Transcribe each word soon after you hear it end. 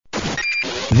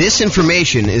This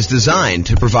information is designed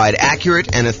to provide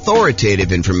accurate and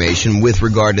authoritative information with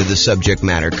regard to the subject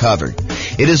matter covered.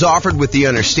 It is offered with the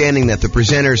understanding that the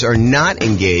presenters are not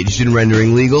engaged in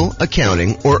rendering legal,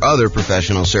 accounting, or other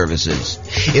professional services.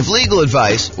 If legal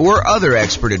advice or other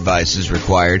expert advice is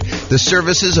required, the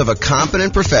services of a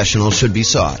competent professional should be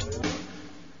sought.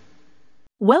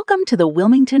 Welcome to the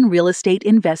Wilmington Real Estate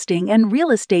Investing and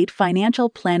Real Estate Financial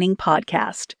Planning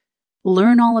Podcast.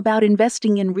 Learn all about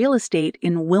investing in real estate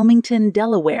in Wilmington,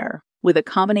 Delaware, with a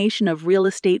combination of real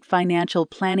estate financial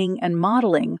planning and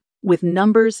modeling with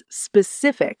numbers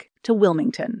specific to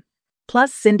Wilmington,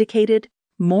 plus syndicated,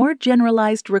 more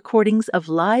generalized recordings of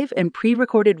live and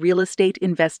pre-recorded real estate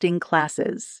investing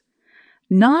classes.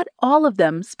 Not all of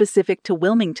them specific to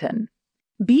Wilmington.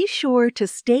 Be sure to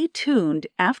stay tuned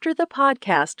after the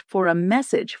podcast for a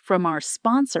message from our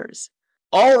sponsors.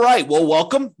 All right. Well,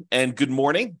 welcome and good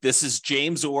morning. This is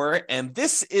James Orr, and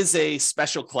this is a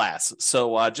special class.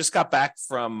 So just got back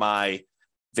from my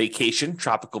vacation,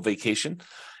 tropical vacation,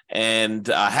 and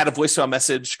had a voicemail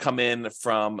message come in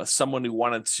from someone who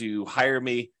wanted to hire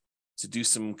me to do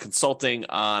some consulting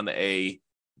on a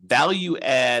value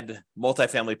add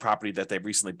multifamily property that they've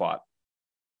recently bought.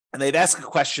 And they'd ask a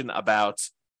question about,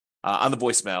 on the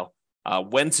voicemail,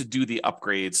 when to do the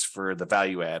upgrades for the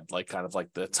value add, like kind of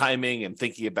like the timing and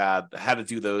thinking about how to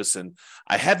do those. And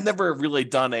I had never really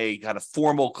done a kind of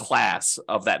formal class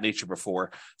of that nature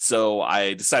before. So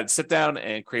I decided to sit down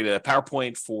and create a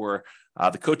PowerPoint for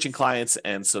the coaching clients.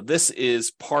 And so this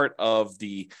is part of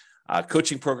the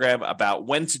coaching program about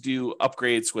when to do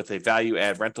upgrades with a value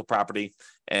add rental property.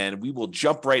 And we will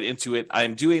jump right into it.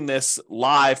 I'm doing this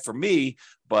live for me,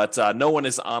 but no one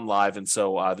is on live. And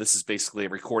so this is basically a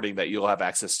recording that you'll have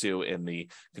access to in the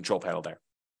control panel there.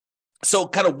 So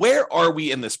kind of where are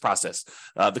we in this process?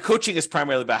 The coaching is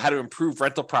primarily about how to improve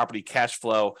rental property cash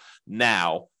flow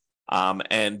now.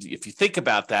 And if you think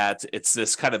about that, it's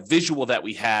this kind of visual that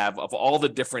we have of all the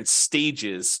different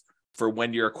stages for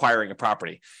when you're acquiring a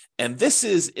property. And this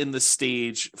is in the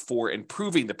stage for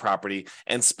improving the property.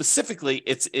 And specifically,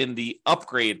 it's in the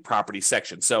upgrade property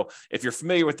section. So if you're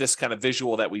familiar with this kind of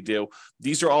visual that we do,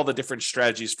 these are all the different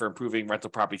strategies for improving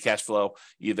rental property cash flow,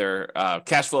 either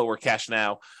cash flow or cash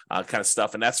now kind of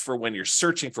stuff. And that's for when you're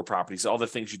searching for properties, all the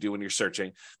things you do when you're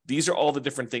searching. These are all the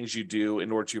different things you do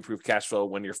in order to improve cash flow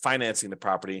when you're financing the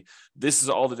property. This is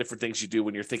all the different things you do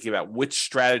when you're thinking about which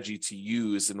strategy to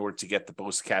use in order to get the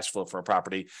most cash flow for a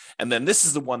property. And then this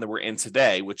is the one that we're in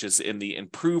today, which is in the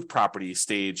improved property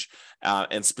stage.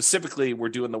 And specifically, we're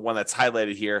doing the one that's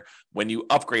highlighted here when you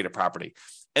upgrade a property.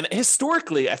 And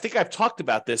historically, I think I've talked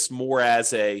about this more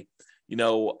as a,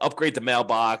 upgrade the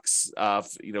mailbox,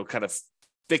 kind of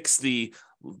fix the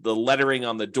lettering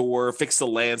on the door, fix the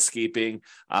landscaping,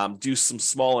 do some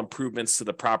small improvements to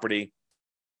the property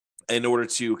in order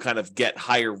to kind of get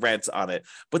higher rents on it.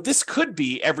 But this could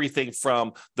be everything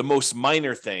from the most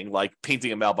minor thing, like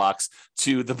painting a mailbox,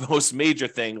 to the most major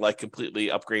thing, like completely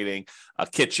upgrading a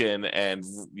kitchen and,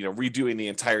 redoing the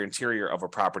entire interior of a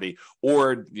property,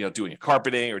 or, doing a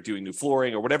carpeting or doing new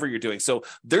flooring or whatever you're doing. So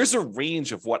there's a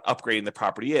range of what upgrading the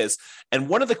property is. And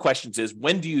one of the questions is,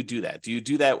 when do you do that? Do you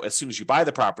do that as soon as you buy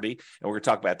the property? And we're going to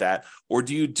talk about that. Or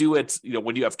do you do it,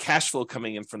 when you have cash flow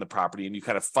coming in from the property and you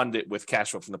kind of fund it with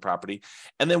cash flow from the property?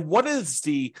 And then what is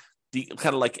the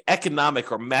kind of like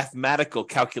economic or mathematical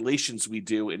calculations we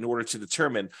do in order to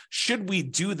determine, should we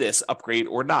do this upgrade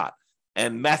or not?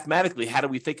 And mathematically, how do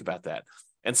we think about that?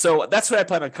 And so that's what I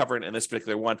plan on covering in this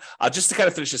particular one. Just to kind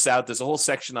of finish this out, there's a whole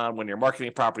section on when you're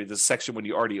marketing property. There's a section when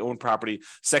you already own property,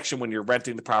 section when you're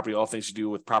renting the property, all things you do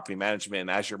with property management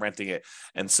and as you're renting it.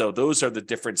 And so those are the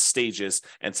different stages.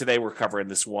 And today we're covering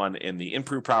this one in the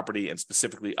improved property and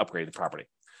specifically upgraded property.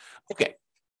 Okay.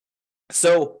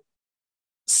 So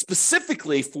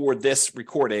specifically for this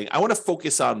recording, I want to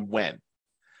focus on when.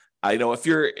 I know if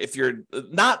you're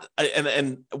not,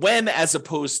 and when, as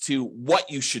opposed to what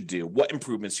you should do, what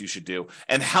improvements you should do,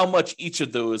 and how much each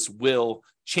of those will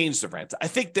change the rent. I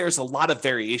think there's a lot of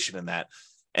variation in that,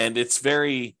 and it's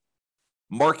very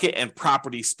market and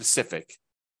property specific.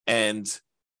 And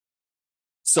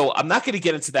so I'm not going to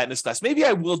get into that in this class. Maybe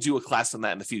I will do a class on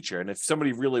that in the future. And if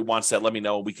somebody really wants that, let me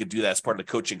know. We could do that as part of the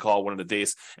coaching call one of the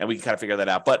days, and we can kind of figure that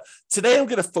out. But today I'm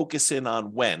going to focus in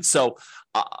on when. So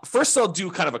first I'll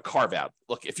do kind of a carve out.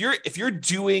 Look, if you're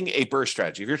doing a BRRRR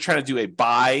strategy, if you're trying to do a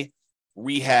buy,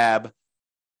 rehab,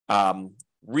 rent,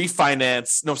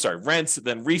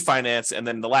 then refinance, and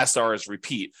then the last R is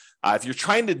repeat. If you're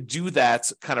trying to do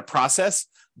that kind of process,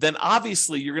 then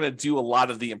obviously you're going to do a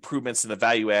lot of the improvements in the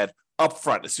value add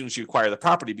upfront as soon as you acquire the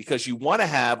property, because you want to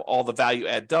have all the value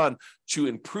add done to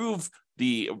improve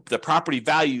the property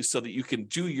value so that you can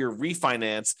do your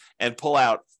refinance and pull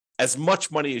out as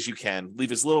much money as you can,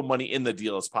 leave as little money in the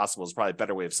deal as possible is probably a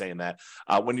better way of saying that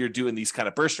when you're doing these kind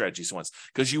of burst strategies once,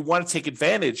 because you want to take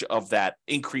advantage of that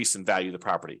increase in value of the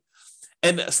property.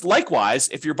 And likewise,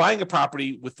 if you're buying a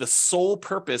property with the sole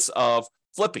purpose of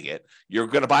flipping it, you're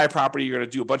going to buy a property, you're going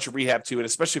to do a bunch of rehab to it,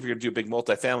 especially if you're going to do a big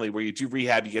multifamily where you do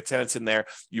rehab, you get tenants in there,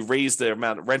 you raise the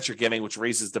amount of rent you're getting, which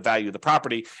raises the value of the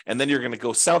property, and then you're going to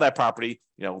go sell that property,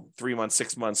 3 months,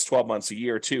 6 months, 12 months, a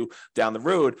year or two down the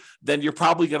road, then you're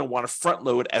probably going to want to front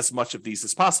load as much of these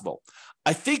as possible.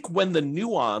 I think when the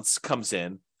nuance comes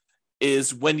in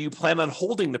is when you plan on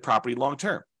holding the property long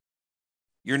term.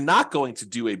 You're not going to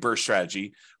do a burst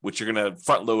strategy, which you're going to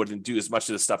front load and do as much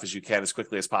of the stuff as you can as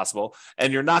quickly as possible.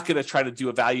 And you're not going to try to do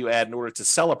a value add in order to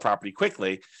sell a property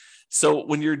quickly. So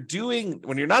when you're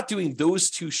not doing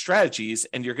those two strategies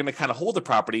and you're going to kind of hold the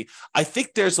property, I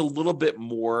think there's a little bit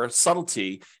more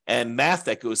subtlety and math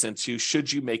that goes into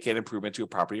should you make an improvement to a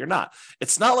property or not.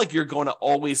 It's not like you're going to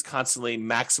always constantly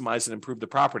maximize and improve the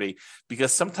property,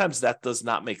 because sometimes that does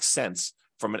not make sense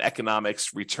from an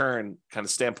economics return kind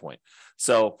of standpoint.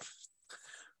 So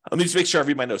let me just make sure I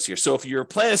read my notes here. So if your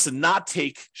plan is to not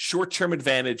take short-term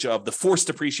advantage of the forced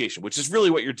appreciation, which is really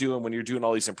what you're doing when you're doing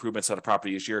all these improvements on a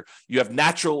property, is you have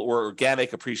natural or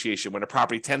organic appreciation when a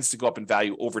property tends to go up in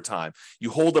value over time.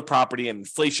 You hold a property and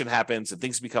inflation happens and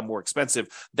things become more expensive.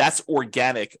 That's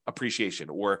organic appreciation,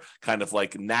 or kind of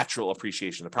like natural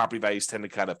appreciation. The property values tend to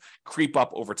kind of creep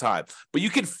up over time. But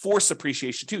you can force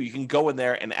appreciation too. You can go in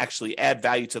there and actually add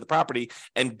value to the property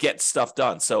and get stuff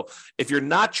done. So if you're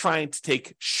not trying to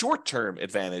take short-term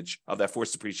advantage of that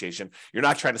forced appreciation, you're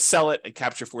not trying to sell it and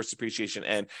capture forced appreciation,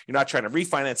 and you're not trying to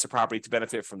refinance the property to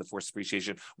benefit from the forced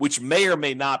appreciation, which may or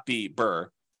may not be BRRRR.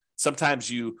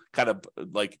 Sometimes you kind of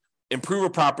like improve a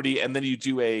property and then you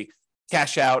do a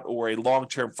cash out or a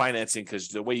long-term financing because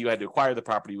the way you had to acquire the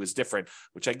property was different,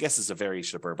 which I guess is a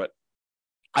variation of BRRRR, but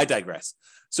I digress.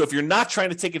 So if you're not trying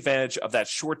to take advantage of that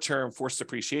short-term forced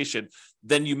appreciation,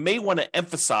 then you may want to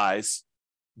emphasize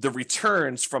the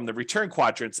returns from the return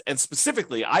quadrants, and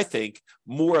specifically, I think,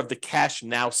 more of the cash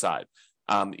now side.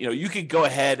 You could go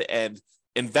ahead and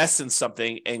invest in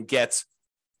something and get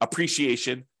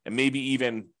appreciation and maybe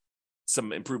even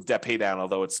some improved debt pay down,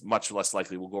 although it's much less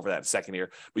likely. We'll go over that in a second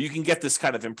here. But you can get this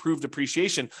kind of improved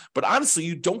appreciation. But honestly,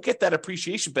 you don't get that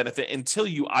appreciation benefit until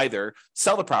you either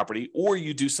sell the property or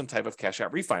you do some type of cash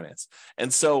out refinance.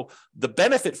 And so the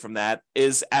benefit from that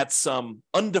is at some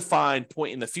undefined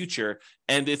point in the future,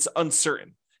 and it's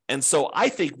uncertain. And so I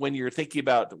think when you're thinking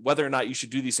about whether or not you should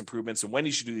do these improvements and when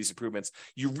you should do these improvements,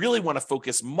 you really want to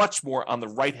focus much more on the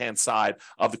right-hand side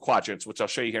of the quadrants, which I'll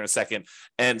show you here in a second,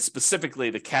 and specifically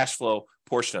the cash flow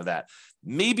portion of that.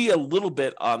 Maybe a little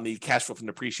bit on the cash flow from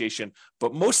depreciation,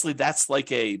 but mostly that's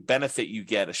like a benefit you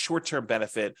get, a short-term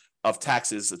benefit of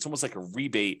taxes. It's almost like a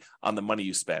rebate on the money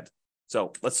you spend.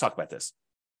 So let's talk about this.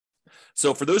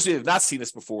 So for those of you who have not seen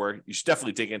this before, you should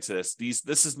definitely dig into this.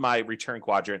 This is my return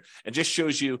quadrant, and just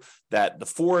shows you that the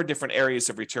 4 different areas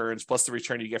of returns plus the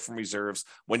return you get from reserves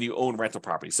when you own rental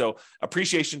property. So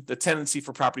appreciation, the tendency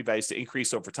for property values to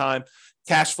increase over time.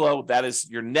 Cash flow, that is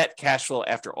your net cash flow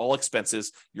after all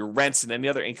expenses, your rents and any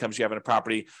other incomes you have in a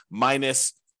property,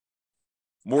 minus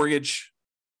mortgage,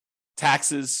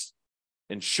 taxes,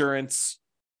 insurance,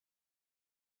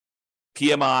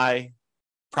 PMI,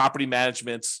 property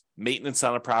management, maintenance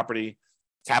on a property,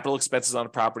 capital expenses on a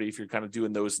property, if you're kind of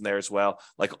doing those in there as well.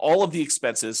 Like all of the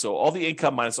expenses, so all the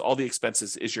income minus all the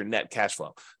expenses is your net cash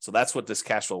flow. So that's what this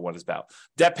cash flow one is about.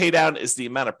 Debt pay down is the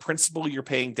amount of principal you're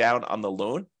paying down on the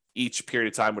loan each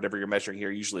period of time, whatever you're measuring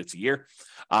here. Usually it's a year.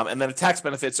 And then the tax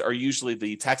benefits are usually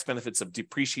the tax benefits of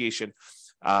depreciation.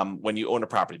 When you own a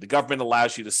property, the government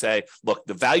allows you to say, look,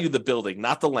 the value of the building,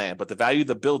 not the land, but the value of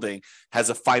the building has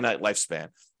a finite lifespan.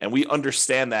 And we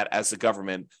understand that as the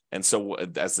government, and so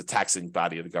as the taxing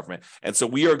body of the government. And so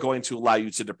we are going to allow you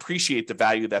to depreciate the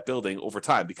value of that building over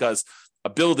time, because a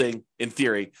building, in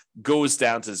theory, goes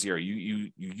down to zero. You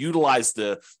utilize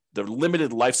the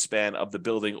limited lifespan of the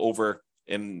building over,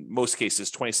 in most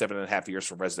cases, 27 and a half years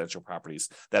for residential properties.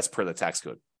 That's per the tax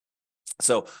code.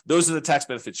 So those are the tax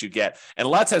benefits you get. And a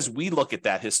lot of times we look at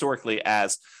that historically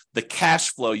as the cash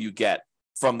flow you get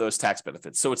from those tax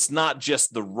benefits. So it's not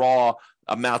just the raw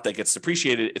amount that gets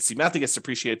depreciated. It's the amount that gets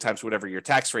depreciated times whatever your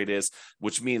tax rate is,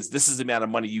 which means this is the amount of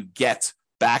money you get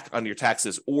back on your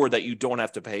taxes, or that you don't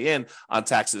have to pay in on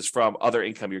taxes from other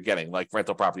income you're getting, like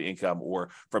rental property income or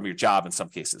from your job in some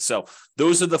cases. So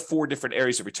those are the 4 different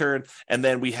areas of return. And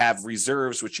then we have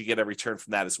reserves, which you get a return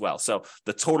from that as well. So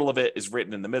the total of it is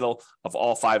written in the middle of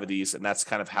all 5 of these, and that's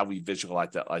kind of how we visualize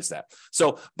that.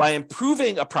 So by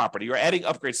improving a property or adding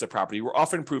upgrades to the property, we're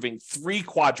often improving 3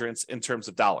 quadrants in terms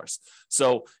of dollars.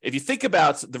 So if you think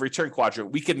about the return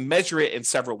quadrant, we can measure it in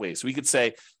several ways. We could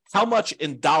say, how much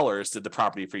in dollars did the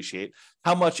property appreciate?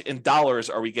 How much in dollars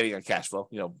are we getting on cash flow?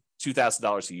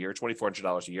 $2,000 a year,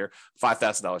 $2,400 a year,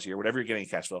 $5,000 a year, whatever you're getting in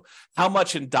cash flow. How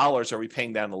much in dollars are we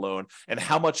paying down the loan? And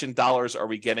how much in dollars are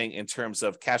we getting in terms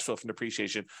of cash flow from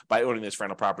depreciation by owning this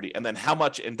rental property? And then how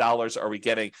much in dollars are we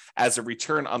getting as a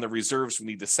return on the reserves we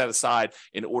need to set aside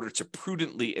in order to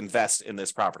prudently invest in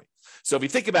this property? So if you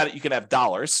think about it, you can have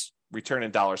dollars, return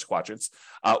in dollars quadrants,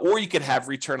 or you could have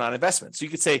return on investment. So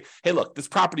you could say, hey, look, this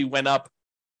property went up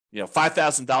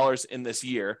 $5,000 in this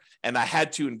year, and I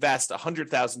had to invest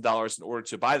 $100,000 in order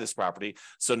to buy this property.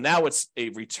 So now it's a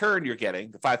return you're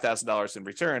getting, the $5,000 in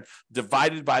return,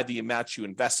 divided by the amount you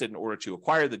invested in order to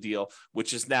acquire the deal,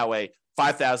 which is now a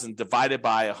 $5,000 divided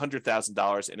by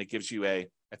 $100,000, and it gives you I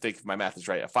think if my math is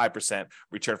right, a 5%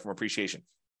 return from appreciation.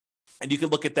 And you can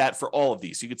look at that for all of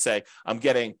these. You could say, I'm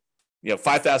getting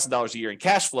 $5,000 a year in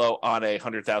cash flow on a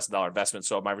 $100,000 investment.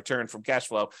 So my return from cash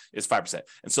flow is 5%.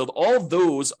 And so all of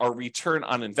those are return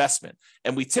on investment.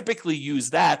 And we typically use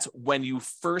that when you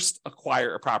first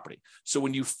acquire a property. So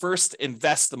when you first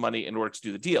invest the money in order to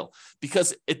do the deal,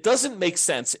 because it doesn't make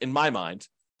sense in my mind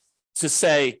to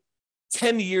say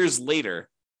 10 years later,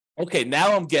 okay,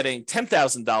 now I'm getting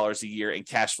 $10,000 a year in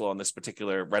cash flow on this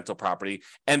particular rental property,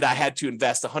 and I had to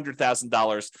invest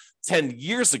 $100,000 10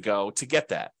 years ago to get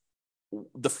that.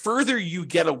 The further you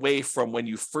get away from when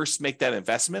you first make that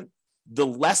investment, the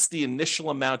less the initial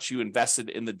amount you invested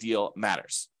in the deal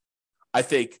matters. I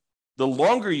think the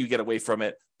longer you get away from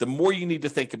it, the more you need to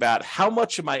think about how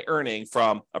much am I earning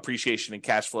from appreciation and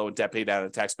cash flow and debt pay down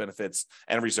and tax benefits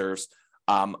and reserves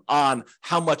on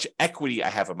how much equity I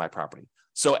have in my property.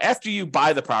 So after you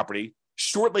buy the property,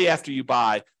 shortly after you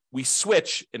buy, we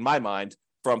switch, in my mind,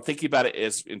 from thinking about it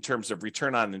as in terms of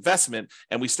return on investment,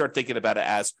 and we start thinking about it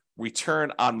as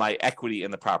return on my equity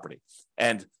in the property.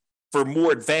 And for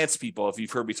more advanced people, if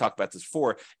you've heard me talk about this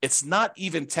before, it's not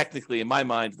even technically, in my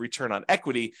mind, return on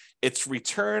equity. It's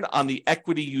return on the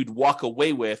equity you'd walk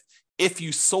away with if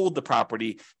you sold the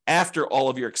property after all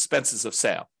of your expenses of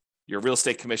sale, your real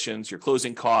estate commissions, your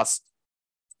closing costs,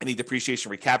 any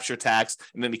depreciation recapture tax,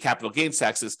 and any capital gains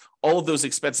taxes. All of those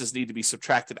expenses need to be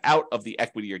subtracted out of the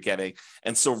equity you're getting.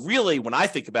 And so really, when I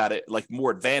think about it, like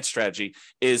more advanced strategy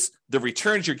is the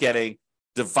returns you're getting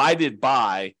divided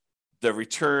by the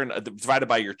return, divided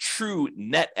by your true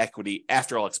net equity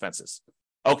after all expenses.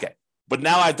 Okay, but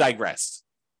now I've digressed.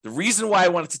 The reason why I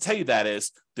wanted to tell you that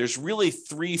is there's really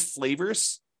 3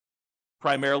 flavors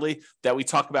primarily that we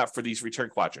talk about for these return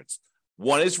quadrants.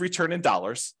 One is return in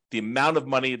dollars, the amount of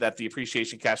money that the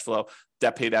appreciation, cash flow,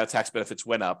 debt paid out, tax benefits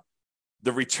went up.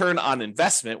 The return on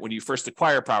investment, when you first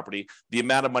acquire a property, the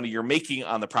amount of money you're making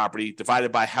on the property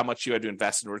divided by how much you had to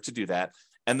invest in order to do that.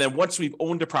 And then once we've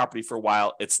owned a property for a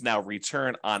while, it's now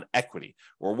return on equity,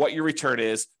 or what your return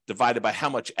is divided by how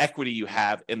much equity you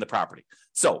have in the property.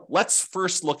 So let's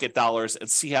first look at dollars and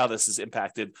see how this is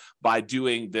impacted by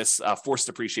doing this forced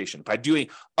depreciation, by doing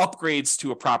upgrades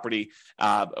to a property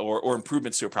or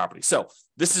improvements to a property. So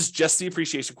this is just the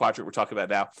appreciation quadrant we're talking about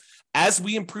now. As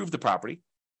we improve the property,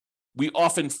 we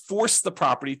often force the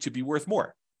property to be worth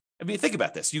more. I mean, think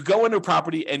about this. You go into a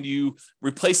property and you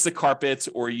replace the carpet,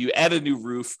 or you add a new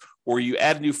roof, or you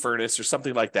add a new furnace or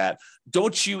something like that.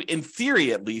 Don't you, in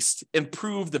theory at least,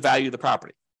 improve the value of the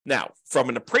property? Now, from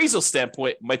an appraisal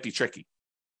standpoint, it might be tricky.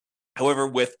 However,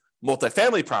 with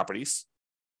multifamily properties,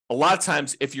 a lot of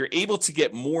times if you're able to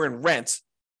get more in rent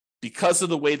because of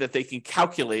the way that they can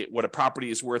calculate what a property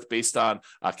is worth based on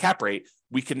a cap rate,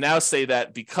 we can now say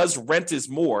that because rent is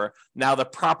more, now the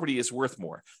property is worth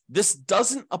more. This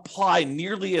doesn't apply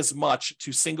nearly as much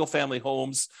to single family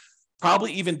homes,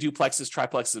 probably even duplexes,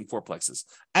 triplexes, and fourplexes.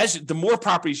 The more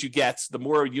properties you get, the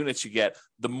more units you get,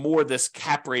 the more this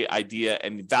cap rate idea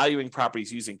and valuing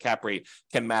properties using cap rate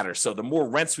can matter. So the more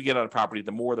rents we get on a property,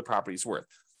 the more the property is worth.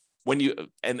 When you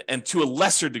and to a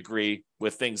lesser degree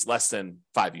with things less than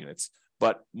 5 units,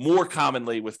 but more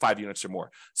commonly with 5 units or more.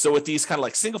 So with these kind of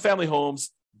like single family homes,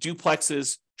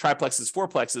 duplexes, triplexes,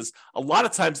 fourplexes, a lot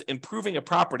of times improving a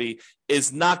property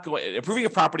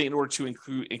in order to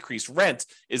increase rent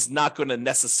is not going to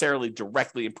necessarily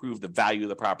directly improve the value of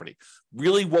the property.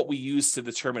 Really what we use to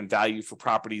determine value for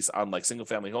properties on like single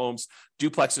family homes,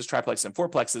 duplexes, triplexes, and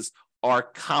fourplexes are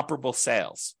comparable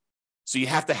sales. So you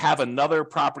have to have another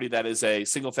property that is a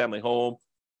single family home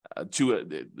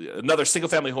another single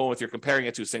family home if you're comparing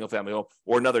it to a single family home,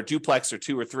 or another duplex or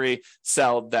 2 or 3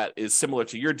 sell that is similar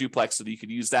to your duplex so that you could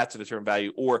use that to determine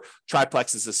value, or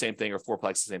triplex is the same thing, or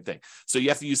fourplex is the same thing. So you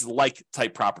have to use like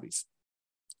type properties.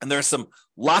 And there are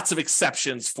lots of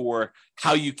exceptions for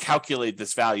how you calculate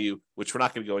this value, which we're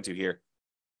not going to go into here.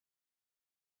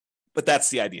 But that's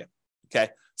the idea.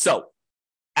 Okay. So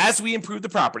as we improve the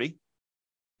property,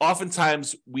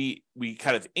 oftentimes we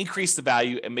kind of increase the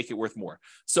value and make it worth more.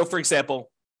 So for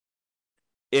example,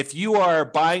 if you are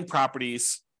buying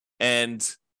properties and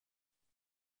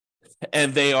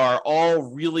they are all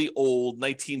really old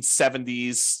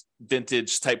 1970s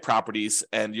vintage type properties,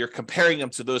 and you're comparing them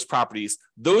to those properties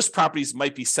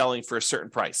might be selling for a certain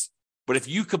price. But if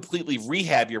you completely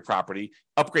rehab your property,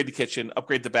 upgrade the kitchen,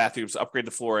 upgrade the bathrooms, upgrade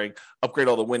the flooring, upgrade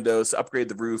all the windows, upgrade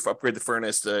the roof, upgrade the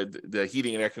furnace, the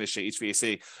heating and air conditioning,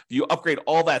 HVAC, if you upgrade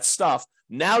all that stuff,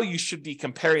 now you should be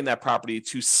comparing that property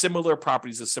to similar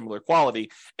properties of similar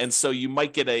quality. And so you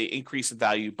might get an increase in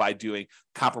value by doing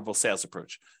comparable sales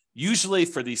approach. Usually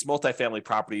for these multifamily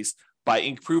properties, by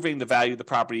improving the value of the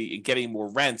property and getting more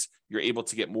rent, you're able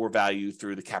to get more value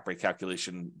through the cap rate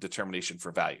calculation determination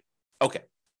for value. Okay.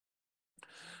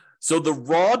 So the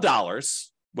raw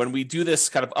dollars, when we do this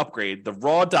kind of upgrade, the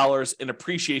raw dollars in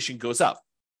appreciation goes up.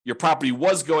 Your property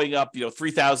was going up,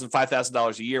 $3,000,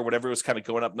 $5,000 a year, whatever it was kind of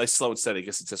going up, nice, slow and steady. I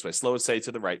guess it's this way, slow and steady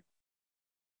to the right,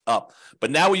 up.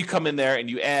 But now when you come in there and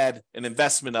you add an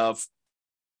investment of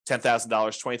 $10,000,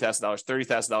 $20,000,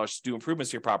 $30,000 to do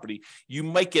improvements to your property, you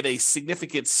might get a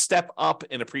significant step up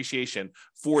in appreciation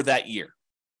for that year.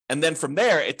 And then from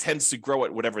there, it tends to grow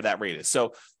at whatever that rate is.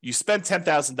 So you spend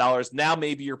 $10,000, now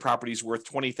maybe your property is worth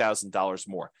 $20,000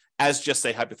 more, as just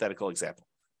a hypothetical example.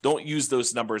 Don't use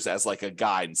those numbers as like a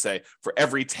guide and say, for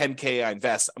every 10K I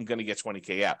invest, I'm going to get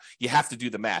 20K out. You have to do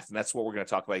the math, and that's what we're going to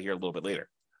talk about here a little bit later.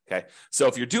 Okay. So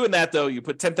if you're doing that, though, you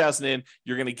put $10,000 in,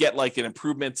 you're going to get like an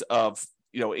improvement of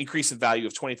increase in value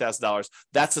of $20,000.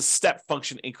 That's a step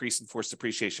function increase in forced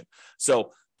depreciation.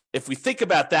 So if we think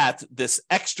about that, this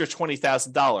extra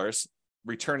 $20,000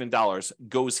 return in dollars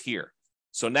goes here.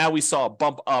 So now we saw a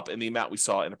bump up in the amount we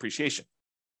saw in appreciation.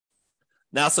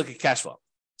 Now let's look at cash flow.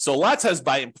 So a lot of times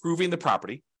by improving the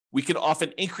property, we can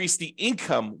often increase the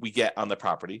income we get on the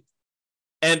property.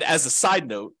 And as a side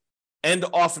note, and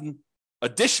often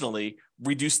additionally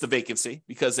reduce the vacancy,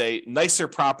 because a nicer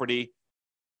property,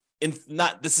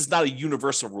 this is not a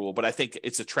universal rule, but I think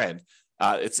it's a trend.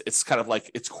 It's kind of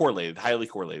like it's correlated, highly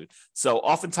correlated. So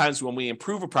oftentimes when we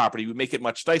improve a property, we make it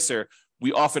much nicer.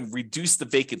 We often reduce the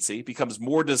vacancy, becomes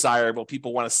more desirable.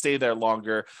 People want to stay there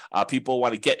longer. People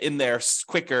want to get in there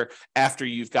quicker after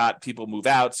you've got people move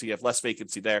out. So you have less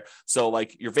vacancy there. So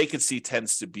like your vacancy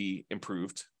tends to be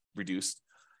improved, reduced.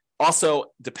 Also,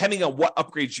 depending on what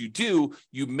upgrades you do,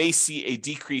 you may see a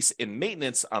decrease in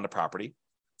maintenance on the property.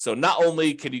 So not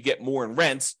only can you get more in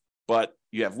rent, but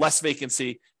you have less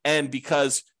vacancy. And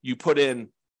because you put in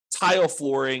tile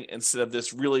flooring instead of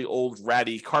this really old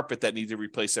ratty carpet that needs to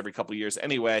replace every couple of years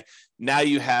anyway, now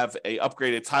you have a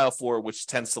upgraded tile floor, which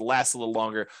tends to last a little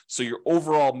longer. So your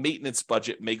overall maintenance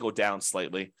budget may go down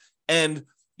slightly. And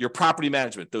your property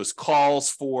management, those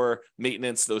calls for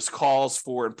maintenance, those calls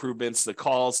for improvements, the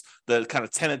kind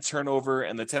of tenant turnover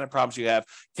and the tenant problems you have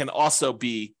can also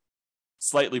be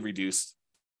slightly reduced.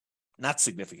 Not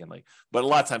significantly, but a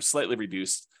lot of times slightly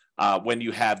reduced when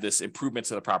you have this improvement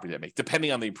to the property that make,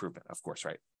 depending on the improvement, of course,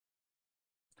 right?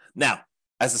 Now,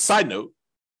 as a side note,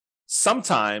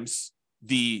 sometimes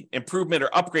the improvement or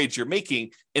upgrades you're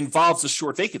making involves a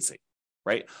short vacancy,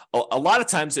 right? A lot of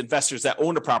times investors that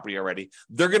own a property already,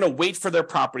 they're going to wait for their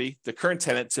property, the current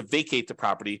tenant, to vacate the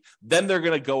property. Then they're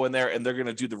going to go in there and they're going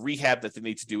to do the rehab that they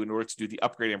need to do in order to do the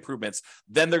upgrade improvements.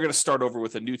 Then they're going to start over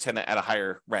with a new tenant at a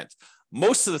higher rent.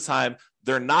 Most of the time,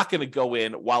 they're not going to go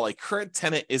in while a current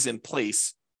tenant is in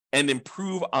place and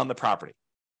improve on the property,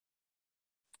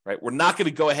 right? We're not going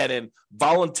to go ahead and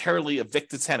voluntarily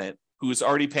evict the tenant who is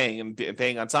already paying and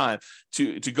paying on time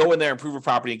to go in there, improve a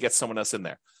property, and get someone else in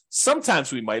there.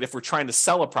 Sometimes we might if we're trying to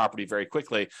sell a property very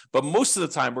quickly, but most of the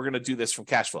time we're going to do this from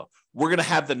cash flow. We're going to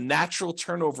have the natural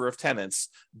turnover of tenants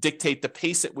dictate the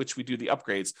pace at which we do the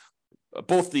upgrades,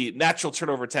 both the natural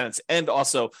turnover of tenants and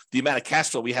also the amount of cash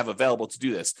flow we have available to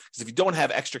do this. Because if you don't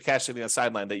have extra cash sitting on the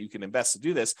sideline that you can invest to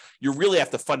do this, you really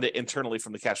have to fund it internally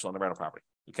from the cash flow on the rental property.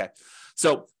 Okay.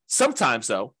 So sometimes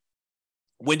though,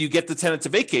 when you get the tenant to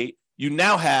vacate, you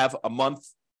now have a month,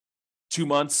 2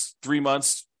 months, 3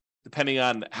 months, depending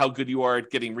on how good you are at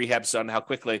getting rehabs done, how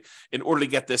quickly, in order to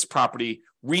get this property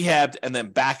rehabbed and then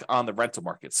back on the rental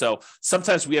market. So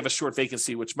sometimes we have a short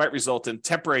vacancy, which might result in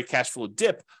temporary cash flow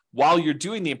dip while you're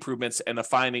doing the improvements and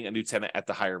finding a new tenant at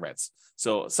the higher rents.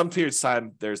 So some periods of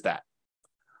time, there's that.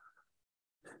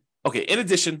 Okay, in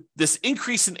addition, this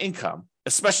increase in income,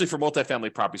 especially for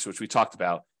multifamily properties, which we talked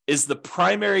about, is the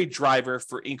primary driver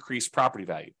for increased property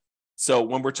value. So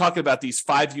when we're talking about these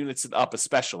 5 units and up,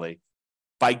 especially,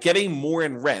 by getting more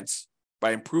in rent,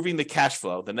 by improving the cash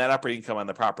flow, the net operating income on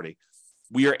the property,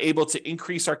 we are able to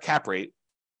increase our cap rate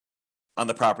on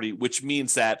the property, which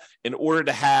means that in order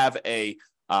to have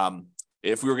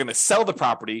if we were going to sell the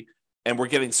property and we're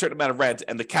getting a certain amount of rent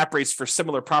and the cap rates for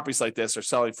similar properties like this are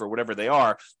selling for whatever they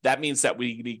are, that means that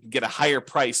we can get a higher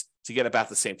price to get about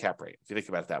the same cap rate, if you think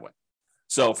about it that way.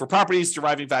 So for properties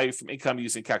deriving value from income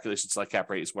using calculations like cap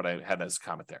rate is what I had as a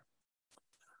comment there.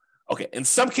 Okay, in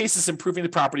some cases, improving the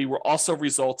property will also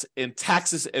result in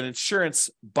taxes and insurance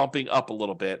bumping up a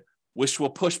little bit, which will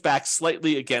push back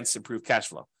slightly against improved cash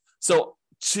flow. So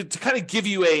to kind of give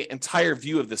you an entire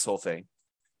view of this whole thing,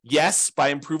 yes, by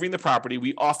improving the property,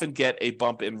 we often get a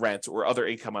bump in rent or other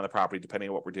income on the property, depending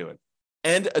on what we're doing.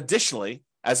 And additionally,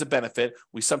 as a benefit,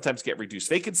 we sometimes get reduced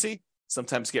vacancy,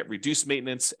 sometimes get reduced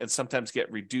maintenance, and sometimes get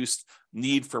reduced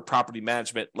need for property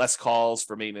management, less calls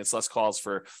for maintenance, less calls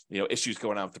for issues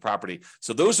going on with the property.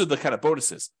 So those are the kind of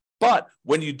bonuses. But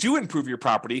when you do improve your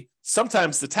property,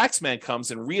 sometimes the tax man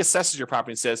comes and reassesses your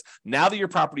property and says, now that your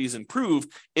property is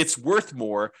improved, it's worth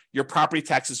more. Your property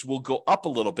taxes will go up a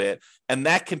little bit, and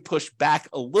that can push back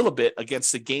a little bit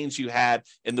against the gains you had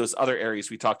in those other areas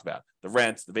we talked about, the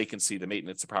rent, the vacancy, the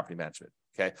maintenance, the property management.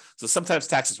 Okay, so sometimes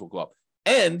taxes will go up.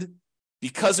 And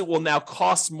because it will now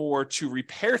cost more to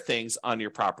repair things on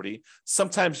your property,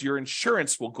 sometimes your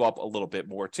insurance will go up a little bit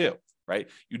more too, right?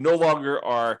 You no longer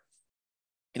are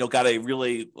got a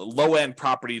really low-end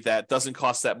property that doesn't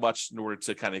cost that much in order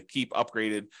to kind of keep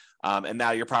upgraded. And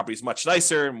now your property is much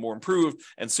nicer and more improved.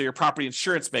 And so your property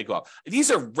insurance may go up. These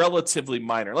are relatively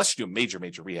minor, unless you do major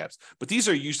rehabs, but these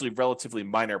are usually relatively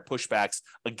minor pushbacks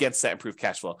against that improved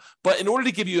cash flow. But in order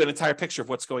to give you an entire picture of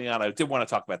what's going on, I did want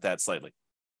to talk about that slightly.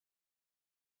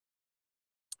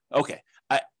 Okay.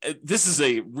 This is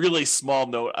a really small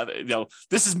note.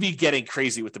 This is me getting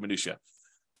crazy with the minutia.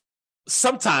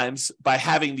 Sometimes by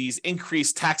having these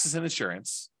increased taxes and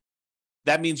insurance,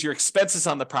 that means your expenses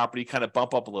on the property kind of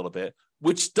bump up a little bit,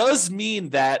 which does mean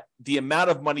that the amount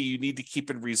of money you need to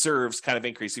keep in reserves kind of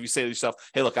increase. If you say to yourself,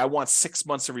 hey, look, I want 6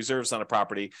 months of reserves on a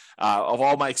property of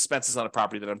all my expenses on a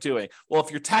property that I'm doing. Well,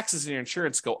 if your taxes and your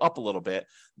insurance go up a little bit,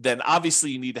 then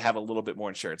obviously you need to have a little bit more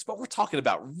insurance. But we're talking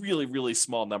about really, really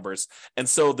small numbers. And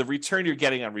so the return you're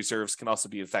getting on reserves can also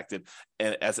be affected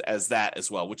as that as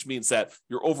well, which means that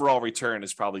your overall return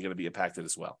is probably going to be impacted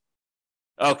as well.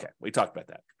 Okay, we talked about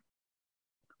that.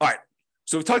 All right,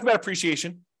 so we talked about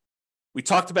appreciation. We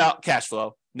talked about cash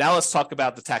flow. Now let's talk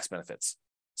about the tax benefits.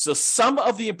 So some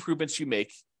of the improvements you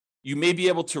make, you may be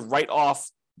able to write off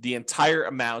the entire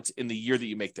amount in the year that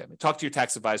you make them. And talk to your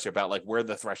tax advisor about where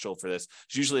the threshold for this.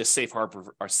 It's usually a safe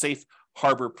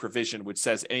harbor provision, which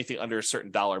says anything under a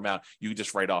certain dollar amount, you can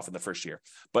just write off in the first year.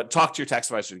 But talk to your tax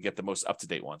advisor to get the most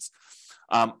up-to-date ones.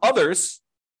 Others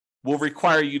will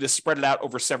require you to spread it out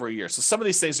over several years. So some of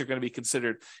these things are going to be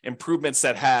considered improvements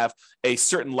that have a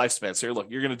certain lifespan. So look,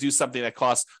 you're going to do something that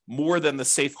costs more than the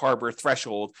safe harbor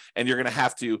threshold, and you're going to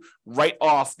have to write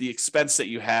off the expense that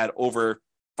you had over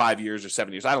 5 years or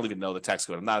 7 years. I don't even know the tax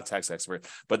code. I'm not a tax expert,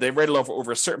 but they write it off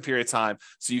over a certain period of time.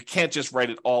 So you can't just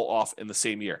write it all off in the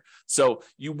same year. So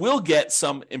you will get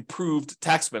some improved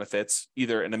tax benefits,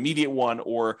 either an immediate one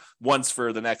or ones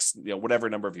for the next,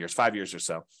 whatever number of years, 5 years or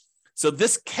so. So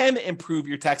this can improve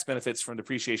your tax benefits from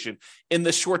depreciation in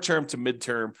the short term to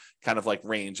midterm kind of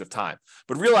range of time.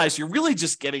 But realize you're really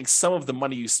just getting some of the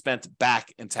money you spent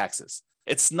back in taxes.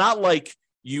 It's not like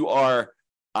you are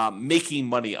making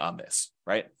money on this,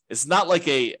 right? It's not like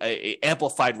a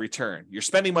amplified return. You're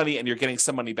spending money and you're getting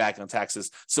some money back on taxes.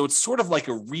 So it's sort of like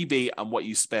a rebate on what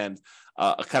you spend,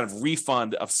 a kind of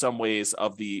refund of some ways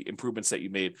of the improvements that you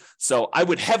made. So I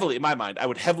would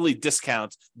heavily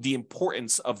discount the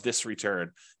importance of this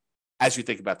return as you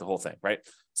think about the whole thing, right?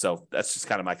 So that's just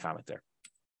kind of my comment there.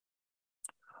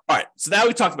 All right, so now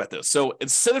we talked about this. So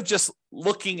instead of just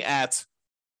looking at,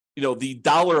 the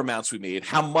dollar amounts we made,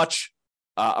 how much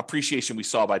appreciation we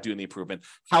saw by doing the improvement,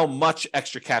 how much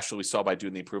extra cash flow we saw by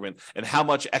doing the improvement, and how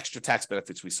much extra tax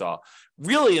benefits we saw.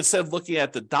 Really, instead of looking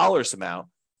at the dollars amount,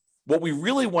 what we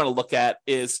really want to look at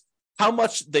is how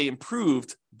much they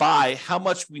improved by how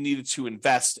much we needed to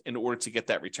invest in order to get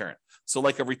that return. So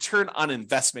like a return on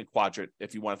investment quadrant,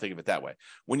 if you want to think of it that way.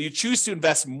 When you choose to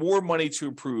invest more money to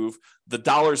improve the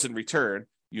dollars in return,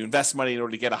 you invest money in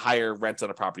order to get a higher rent on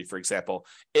a property, for example,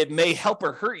 it may help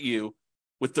or hurt you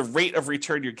with the rate of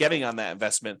return you're getting on that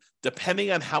investment,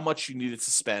 depending on how much you needed to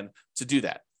spend to do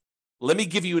that. Let me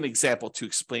give you an example to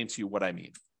explain to you what I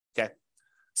mean. Okay.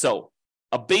 So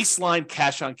a baseline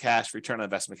cash on cash return on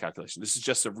investment calculation. This is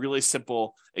just a really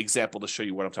simple example to show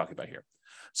you what I'm talking about here.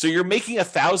 So you're making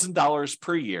 $1,000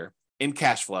 per year in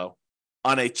cash flow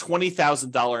on a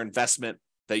 $20,000 investment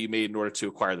that you made in order to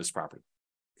acquire this property.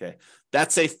 Okay.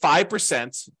 That's a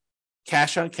 5%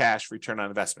 cash on cash return on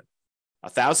investment.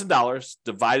 $1,000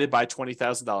 divided by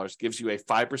 $20,000 gives you a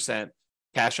 5%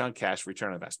 cash on cash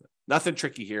return on investment. Nothing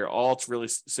tricky here. All it's really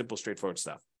simple, straightforward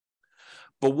stuff.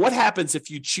 But what happens if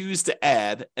you choose to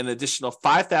add an additional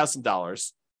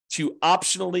 $5,000 to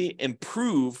optionally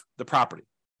improve the property?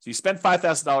 So you spend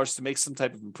 $5,000 to make some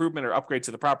type of improvement or upgrade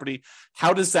to the property.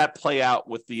 How does that play out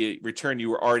with the return you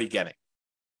were already getting?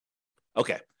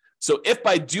 Okay, so if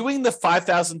by doing the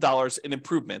 $5,000 in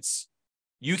improvements,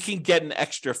 you can get an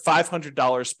extra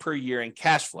 $500 per year in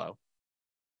cash flow.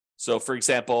 So for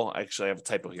example, actually I have a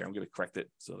typo here. I'm going to correct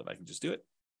it so that I can just do it.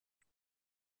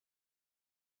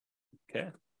 Okay.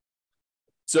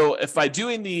 So if by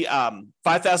doing the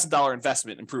 $5,000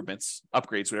 investment improvements,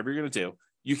 upgrades, whatever you're going to do,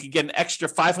 you can get an extra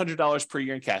 $500 per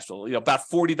year in cash flow. About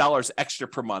 $40 extra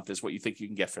per month is what you think you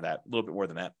can get for that. A little bit more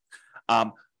than that.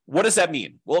 What does that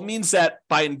mean? Well, it means that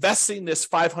by investing this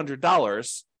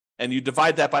 $500 and you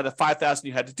divide that by the $5,000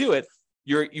 you had to do it,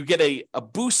 you get a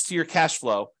boost to your cash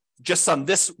flow just on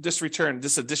this return,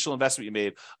 this additional investment you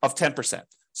made of 10%.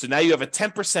 So now you have a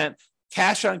 10%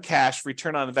 cash on cash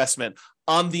return on investment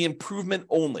on the improvement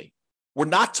only. We're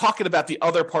not talking about the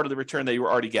other part of the return that you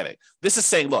were already getting. This is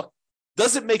saying, look,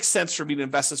 does it make sense for me to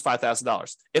invest this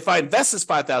 $5,000? If I invest this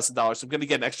 $5,000, I'm going to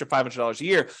get an extra $500 a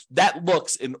year. That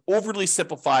looks an overly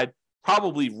simplified,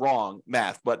 probably wrong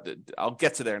math, but I'll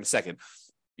get to there in a second.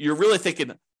 You're really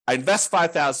thinking, I invest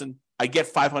 $5,000, I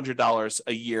get $500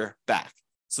 a year back.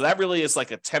 So that really is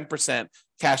like a 10%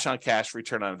 cash on cash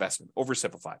return on investment,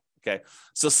 oversimplified. Okay.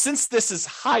 So since this is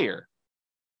higher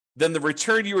than the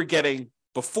return you were getting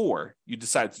before you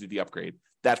decided to do the upgrade,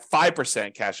 that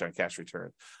 5% cash on cash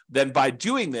return, then by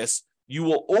doing this, you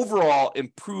will overall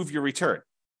improve your return.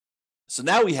 So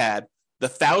now we had the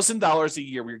 $1,000 a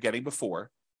year we were getting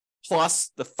before,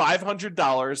 plus the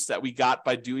 $500 that we got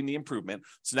by doing the improvement.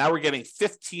 So now we're getting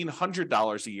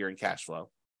 $1,500 a year in cash flow.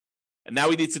 And now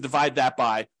we need to divide that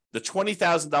by the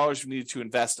 $20,000 we needed to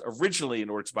invest originally in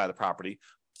order to buy the property,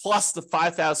 plus the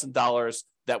 $5,000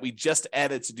 that we just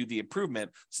added to do the improvement.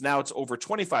 So now it's over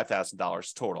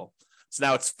 $25,000 total. So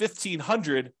now it's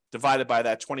 $1,500 divided by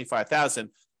that $25,000.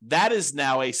 That is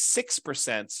now a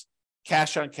 6%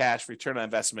 cash on cash return on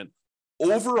investment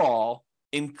overall,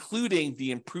 including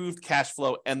the improved cash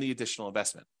flow and the additional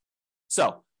investment.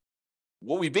 So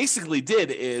what we basically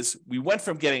did is we went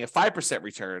from getting a 5%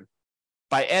 return.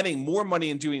 By adding more money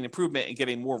and doing an improvement and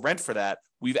getting more rent for that,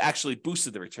 we've actually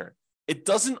boosted the return. It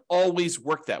doesn't always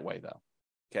work that way, though.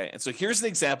 Okay, and so here's an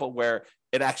example where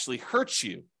it actually hurts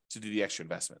you to do the extra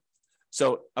investment.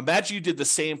 So imagine you did the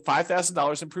same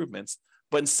 $5,000 improvements,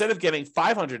 but instead of getting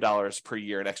 $500 per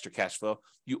year in extra cash flow,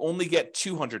 you only get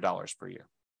 $200 per year.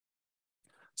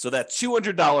 So that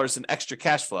 $200 in extra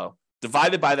cash flow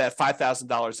divided by that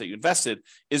 $5,000 that you invested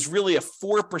is really a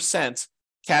 4%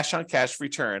 cash on cash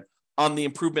return on the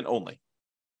improvement only.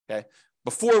 Okay.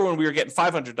 Before, when we were getting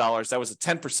 $500, that was a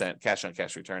 10% cash on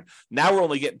cash return. Now we're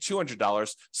only getting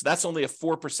 $200. So that's only a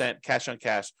 4% cash on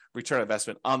cash return on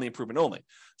investment on the improvement only.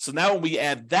 So now when we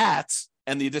add that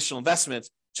and the additional investment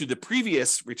to the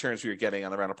previous returns we were getting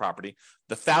on the rental property,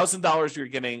 the $1,000 we were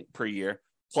getting per year,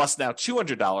 plus now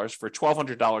 $200 for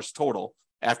 $1,200 total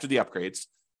after the upgrades,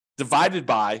 divided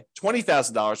by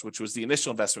 $20,000, which was the initial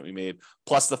investment we made,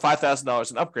 plus the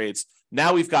 $5,000 in upgrades.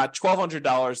 Now we've got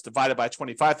 $1,200 divided by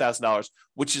 $25,000,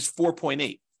 which is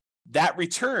 4.8. That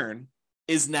return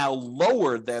is now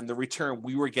lower than the return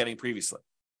we were getting previously.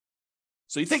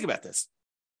 So you think about this.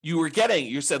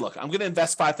 You said, look, I'm going to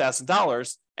invest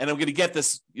 $5,000 and I'm going to get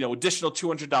this, additional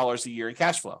 $200 a year in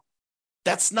cash flow.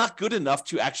 That's not good enough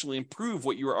to actually improve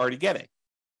what you were already getting.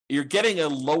 You're getting a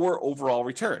lower overall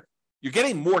return. You're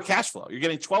getting more cash flow. You're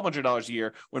getting $1,200 a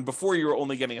year when before you were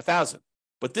only getting $1,000.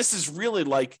 But this is really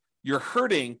like you're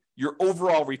hurting your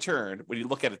overall return when you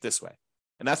look at it this way.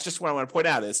 And that's just what I want to point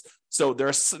out is, so there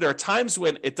are times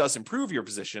when it does improve your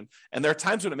position, and there are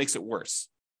times when it makes it worse.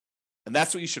 And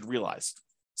that's what you should realize.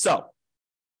 So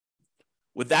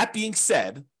with that being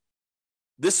said,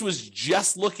 this was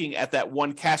just looking at that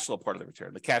one cash flow part of the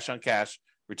return, the cash on cash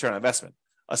return on investment,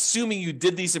 assuming you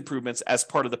did these improvements as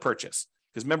part of the purchase.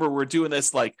 Because remember, we're doing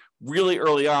this like really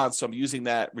early on, so I'm using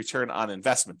that return on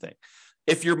investment thing.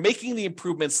 If you're making the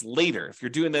improvements later, if you're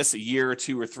doing this a year or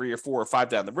 2 or 3 or 4 or 5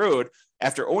 down the road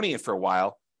after owning it for a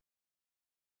while,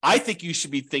 I think you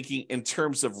should be thinking in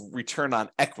terms of return on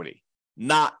equity,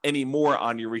 not anymore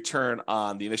on your return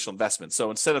on the initial investment.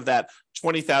 So instead of that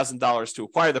 $20,000 to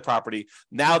acquire the property,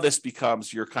 now this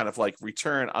becomes your kind of like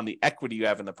return on the equity you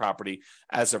have in the property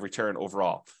as a return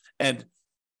overall.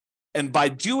 And by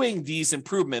doing these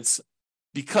improvements,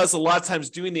 because a lot of times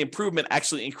doing the improvement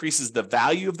actually increases the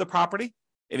value of the property,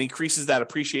 it increases that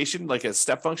appreciation like a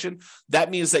step function. That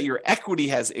means that your equity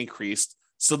has increased.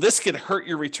 So this could hurt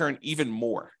your return even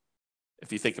more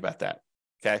if you think about that.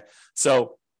 Okay.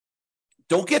 So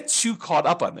don't get too caught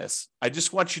up on this. I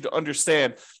just want you to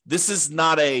understand this is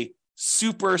not a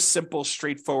super simple,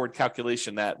 straightforward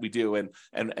calculation that we do. And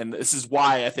this is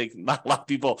why I think not a lot of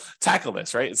people tackle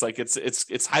this, right? It's like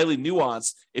it's highly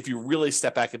nuanced if you really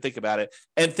step back and think about it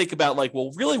and think about like,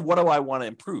 well, really, what do I want to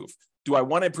improve? Do I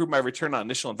want to improve my return on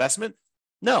initial investment?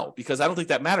 No, because I don't think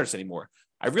that matters anymore.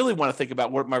 I really want to think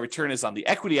about what my return is on the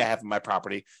equity I have in my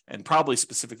property and probably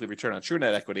specifically return on true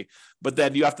net equity. But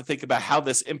then you have to think about how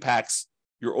this impacts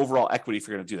your overall equity if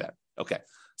you're going to do that. Okay.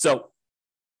 So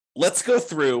let's go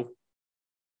through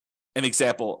an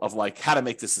example of like how to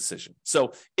make this decision.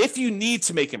 So if you need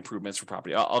to make improvements for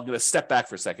property, I'm going to step back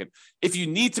for a second. If you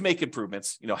need to make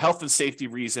improvements, health and safety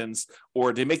reasons,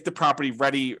 or to make the property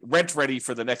rent ready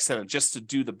for the next tenant, just to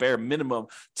do the bare minimum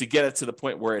to get it to the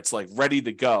point where it's like ready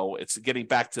to go, it's getting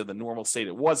back to the normal state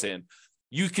it was in,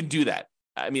 you can do that.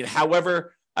 I mean,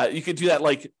 however, you can do that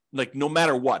like no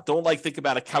matter what. Don't think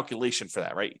about a calculation for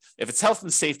that, right? If it's health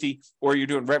and safety or you're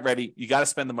doing rent ready, you got to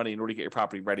spend the money in order to get your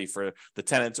property ready for the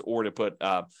tenants or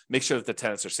to make sure that the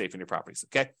tenants are safe in your properties,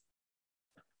 okay?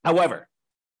 However,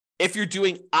 if you're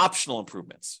doing optional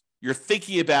improvements, you're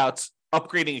thinking about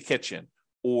upgrading a kitchen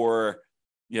or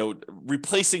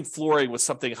replacing flooring with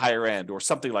something higher end or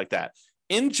something like that.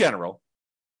 In general,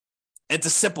 and to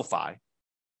simplify,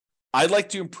 I'd like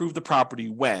to improve the property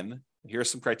when, here are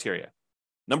some criteria.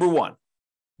 Number one,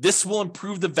 this will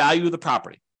improve the value of the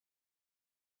property.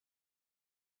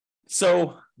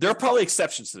 So there are probably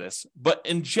exceptions to this, but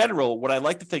in general, what I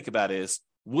like to think about is,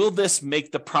 will this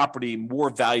make the property more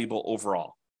valuable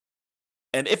overall?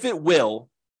 And if it will,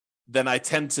 then I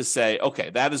tend to say, okay,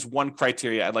 that is one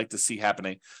criteria I'd like to see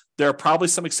happening. There are probably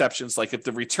some exceptions, like if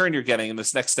the return you're getting in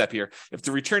this next step here, if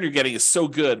the return you're getting is so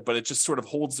good, but it just sort of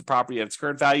holds the property at its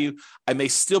current value, I may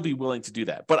still be willing to do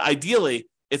that. But ideally,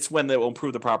 it's when they will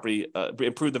improve the property,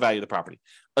 improve the value of the property.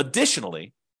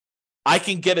 Additionally, I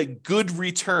can get a good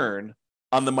return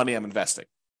on the money I'm investing.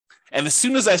 And as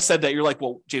soon as I said that, you're like,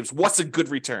 well, James, what's a good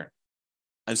return?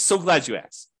 I'm so glad you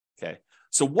asked. Okay.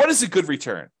 So what is a good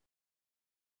return?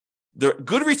 The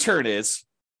good return is,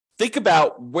 think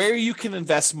about where you can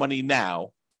invest money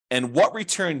now and what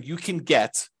return you can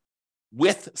get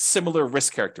with similar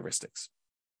risk characteristics.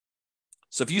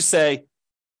 So if you say,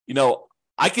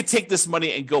 I could take this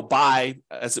money and go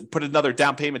put another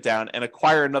down payment down and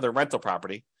acquire another rental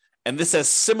property, and this has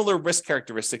similar risk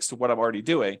characteristics to what I'm already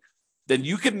doing, then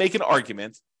you could make an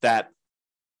argument that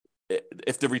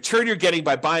if the return you're getting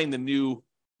by buying the new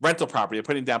rental property or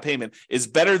putting down payment is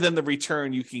better than the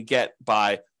return you can get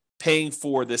by paying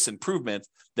for this improvement,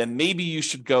 then maybe you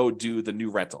should go do the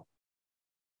new rental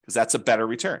because that's a better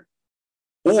return.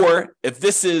 Or if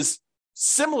this is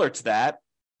similar to that,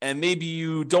 and maybe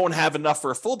you don't have enough for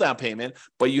a full down payment,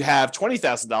 but you have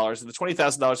 $20,000 and the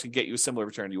 $20,000 can get you a similar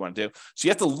return you want to do. So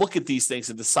you have to look at these things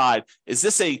and decide, is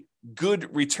this a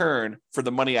good return for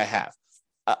the money I have?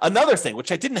 Another thing,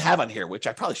 which I didn't have on here, which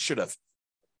I probably should have,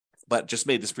 but just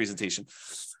made this presentation.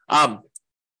 I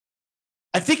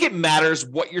think it matters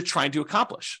what you're trying to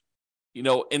accomplish.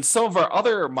 In some of our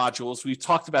other modules, we've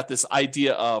talked about this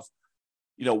idea of,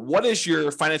 what is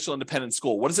your financial independence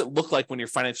goal? What does it look like when you're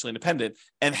financially independent?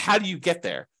 And how do you get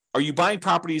there? Are you buying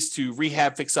properties to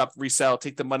rehab, fix up, resell,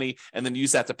 take the money, and then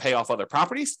use that to pay off other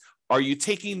properties? Are you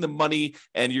taking the money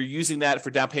and you're using that for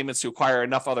down payments to acquire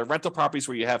enough other rental properties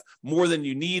where you have more than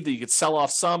you need that you could sell off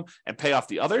some and pay off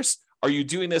the others? Are you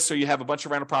doing this so you have a bunch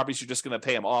of rental properties, you're just going to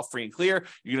pay them off free and clear?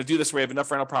 You're going to do this where you have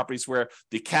enough rental properties where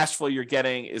the cash flow you're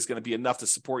getting is going to be enough to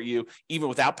support you even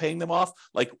without paying them off?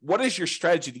 Like, what is your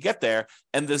strategy to get there?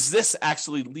 And does this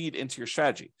actually lead into your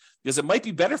strategy? Because it might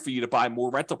be better for you to buy more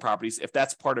rental properties if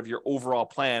that's part of your overall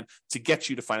plan to get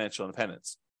you to financial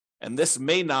independence. And this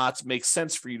may not make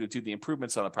sense for you to do the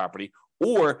improvements on the property.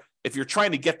 Or if you're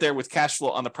trying to get there with cash flow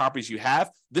on the properties you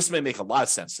have, this may make a lot of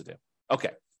sense to do.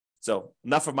 Okay, so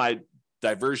enough of my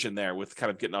diversion there with kind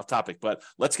of getting off topic, but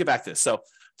let's get back to this. So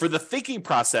for the thinking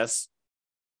process,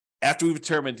 after we've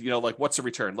determined, like what's the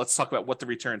return, let's talk about what the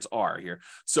returns are here.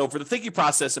 So for the thinking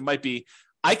process, it might be,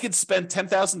 I could spend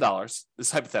 $10,000. This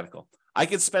is hypothetical. I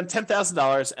could spend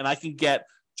 $10,000 and I can get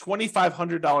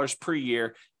 $2,500 per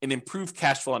year in improved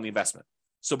cash flow on the investment.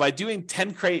 So by doing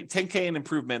 10K in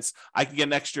improvements, I can get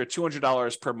an extra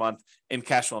 $200 per month in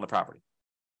cash flow on the property.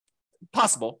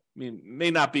 Possible. I mean, may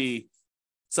not be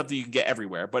something you can get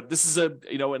everywhere, but this is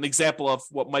an example of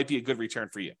what might be a good return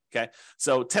for you. Okay.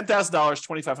 So $10,000,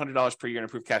 $2,500 per year in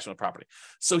improved cash flow on the property.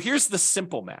 So here's the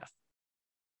simple math,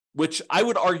 which I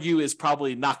would argue is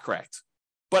probably not correct,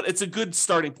 but it's a good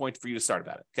starting point for you to start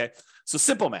about it. Okay. So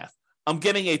simple math. I'm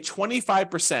getting a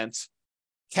 25%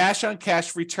 cash on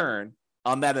cash return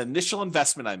on that initial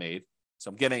investment I made. So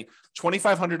I'm getting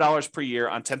 $2,500 per year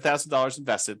on $10,000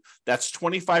 invested. That's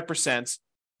 25%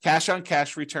 cash on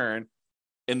cash return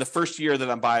in the first year that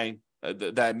I'm buying,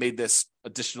 that I made this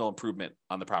additional improvement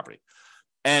on the property.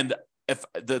 And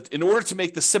in order to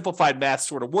make the simplified math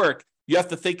sort of work, you have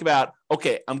to think about,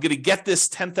 okay, I'm going to get this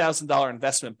 $10,000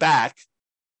 investment back,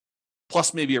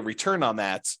 plus maybe a return on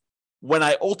that, when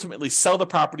I ultimately sell the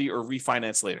property or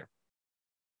refinance later.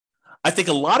 I think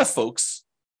a lot of folks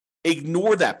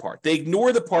ignore that part. They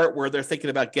ignore the part where they're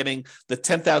thinking about getting the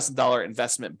 $10,000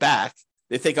 investment back.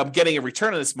 They think I'm getting a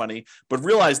return on this money, but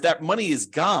realize that money is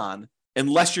gone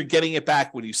unless you're getting it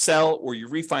back when you sell or you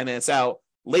refinance out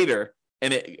later.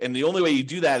 And the only way you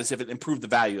do that is if it improved the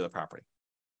value of the property.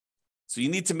 So you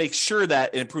need to make sure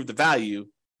that it improved the value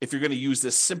if you're going to use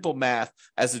this simple math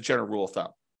as a general rule of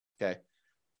thumb. Okay.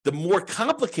 The more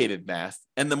complicated math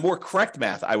and the more correct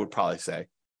math, I would probably say,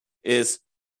 is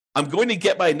I'm going to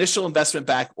get my initial investment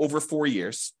back over 4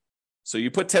 years. So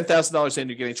you put $10,000 in,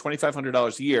 you're getting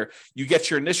 $2,500 a year. You get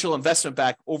your initial investment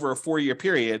back over a 4-year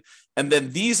period. And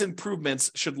then these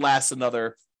improvements should last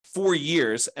another 4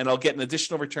 years. And I'll get an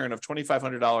additional return of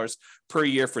 $2,500 per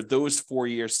year for those 4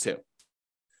 years too.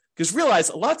 Because realize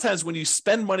a lot of times when you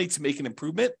spend money to make an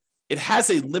improvement, it has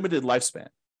a limited lifespan.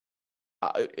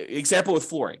 Example with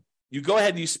flooring. You go ahead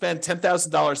and you spend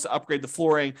 $10,000 to upgrade the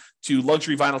flooring to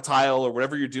luxury vinyl tile or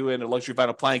whatever you're doing, or luxury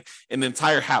vinyl plank in the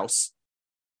entire house.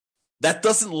 That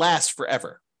doesn't last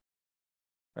forever,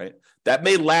 right? That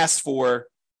may last for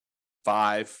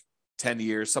 5, 10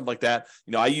 years, something like that.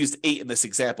 I used 8 in this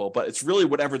example, but it's really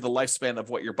whatever the lifespan of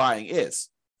what you're buying is.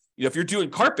 If you're doing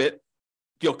carpet,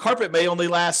 carpet may only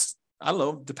last, I don't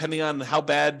know, depending on how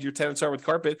bad your tenants are with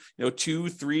carpet, 2,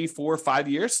 3, 4, 5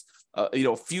 years,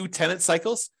 a few tenant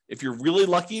cycles. If you're really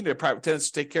lucky, the private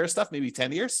tenants take care of stuff, maybe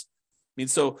 10 years.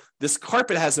 So this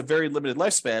carpet has a very limited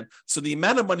lifespan. So the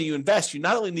amount of money you invest, you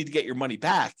not only need to get your money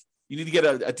back, you need to get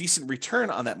a decent return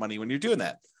on that money when you're doing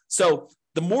that. So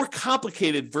the more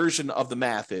complicated version of the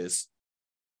math is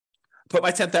put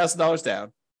my $10,000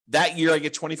 down. That year I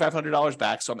get $2,500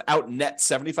 back. So I'm out net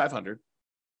 $7,500.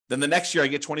 Then the next year I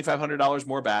get $2,500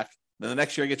 more back. Then the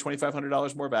next year I get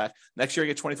 $2,500 more back. Next year I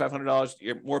get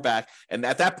 $2,500 more back. And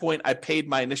at that point, I paid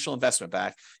my initial investment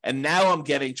back. And now I'm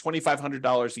getting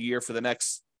 $2,500 a year for the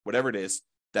next, whatever it is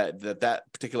that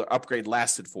particular upgrade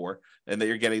lasted for, and that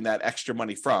you're getting that extra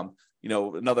money from,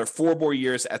 another 4 more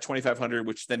years at $2,500,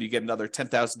 which then you get another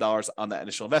 $10,000 on that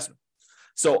initial investment.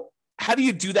 So how do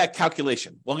you do that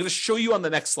calculation? Well, I'm going to show you on the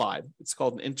next slide. It's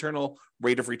called an internal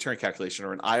rate of return calculation,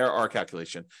 or an IRR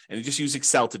calculation. And you just use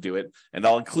Excel to do it. And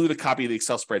I'll include a copy of the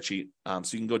Excel spreadsheet so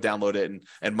you can go download it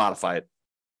and modify it.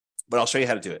 But I'll show you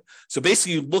how to do it. So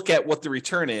basically, you look at what the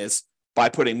return is by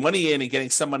putting money in and getting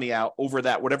some money out over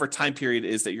that, whatever time period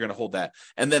is that you're going to hold that.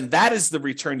 And then that is the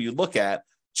return you look at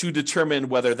to determine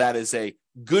whether that is a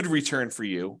good return for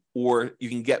you or you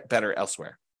can get better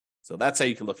elsewhere. So that's how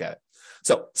you can look at it.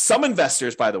 So some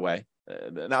investors, by the way,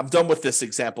 and I'm done with this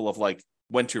example of like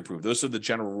when to approve. Those are the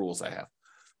general rules I have.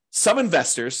 Some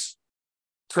investors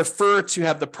prefer to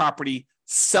have the property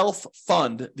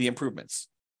self-fund the improvements.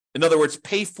 In other words,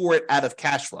 pay for it out of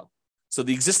cash flow. So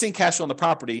the existing cash flow on the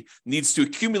property needs to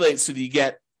accumulate so that you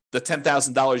get the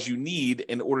 $10,000 you need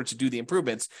in order to do the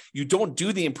improvements. You don't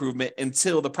do the improvement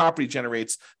until the property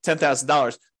generates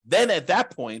 $10,000. Then at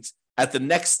that point, at the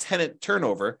next tenant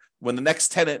turnover, when the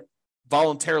next tenant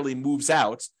voluntarily moves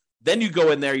out, then you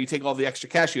go in there, you take all the extra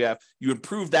cash you have, you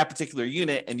improve that particular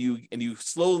unit, and you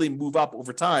slowly move up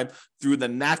over time through the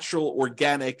natural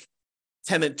organic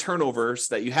tenant turnovers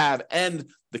that you have and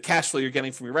the cash flow you're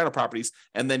getting from your rental properties,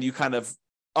 and then you kind of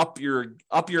up your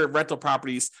rental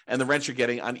properties and the rent you're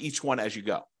getting on each one as you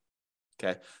go.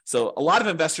 Okay, so a lot of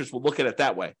investors will look at it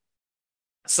that way.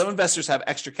 Some investors have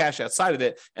extra cash outside of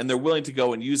it, and they're willing to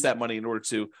go and use that money in order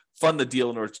to fund the deal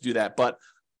in order to do that. But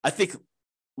I think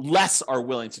less are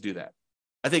willing to do that.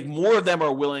 I think more of them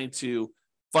are willing to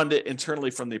fund it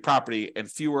internally from the property, and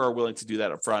fewer are willing to do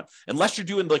that up front. Unless you're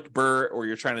doing like BRRRR or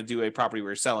you're trying to do a property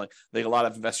where you're selling, I think a lot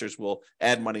of investors will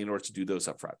add money in order to do those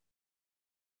up front.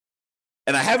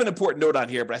 And I have an important note on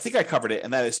here, but I think I covered it,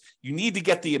 and that is you need to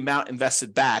get the amount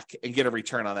invested back and get a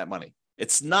return on that money.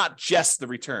 It's not just the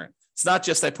return. It's not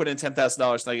just I put in $10,000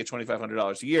 and I get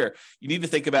 $2,500 a year. You need to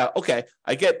think about, okay,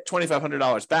 I get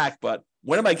 $2,500 back, but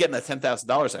when am I getting that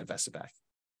 $10,000 I invested back?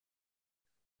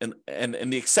 And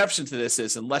the exception to this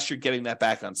is unless you're getting that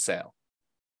back on sale.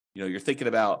 You're thinking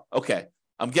about, okay,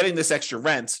 I'm getting this extra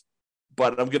rent,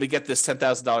 but I'm going to get this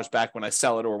 $10,000 back when I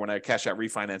sell it or when I cash out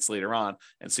refinance later on.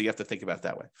 And so you have to think about it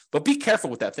that way. But be careful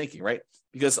with that thinking, right?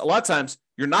 Because a lot of times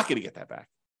you're not going to get that back,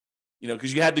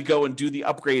 because you had to go and do the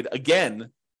upgrade again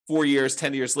 4 years,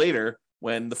 10 years later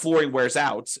when the flooring wears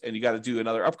out and you got to do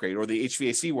another upgrade, or the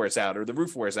HVAC wears out or the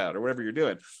roof wears out or whatever you're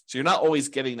doing. So you're not always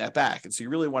getting that back. And so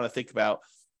you really want to think about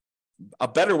a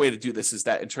better way to do this is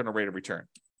that internal rate of return.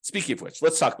 Speaking of which,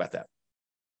 let's talk about that.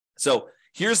 So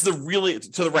here's to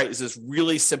the right is this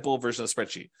really simple version of the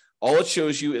spreadsheet. All it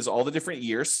shows you is all the different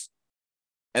years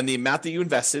and the amount that you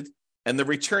invested and the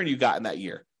return you got in that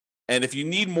year. And if you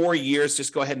need more years,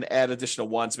 just go ahead and add additional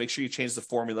ones. Make sure you change the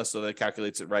formula so that it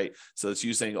calculates it right. So it's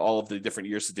using all of the different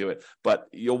years to do it. But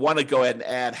you'll want to go ahead and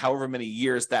add however many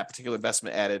years that particular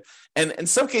investment added. And in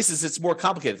some cases, it's more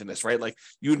complicated than this, right? Like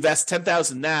you invest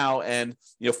 $10,000 now and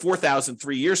 $4,000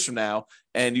 3 years from now,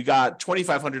 and you got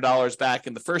 $2,500 back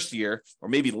in the first year, or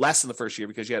maybe less in the first year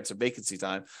because you had some vacancy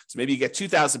time. So maybe you get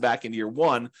 $2,000 back in year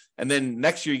one, and then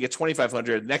next year you get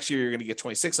 $2,500. Next year you're going to get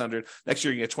 $2,600. Next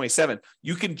year you get $2,700.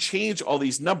 You can change all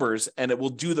these numbers, and it will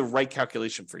do the right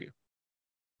calculation for you.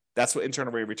 That's what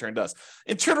internal rate of return does.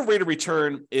 Internal rate of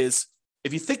return is,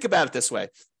 if you think about it this way,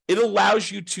 it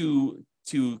allows you to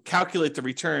calculate the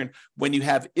return when you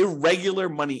have irregular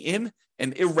money in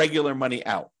and irregular money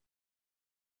out.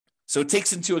 So it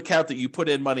takes into account that you put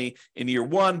in money in year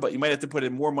one, but you might have to put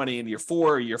in more money in year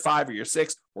 4 or year 5 or year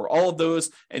 6 or all of those.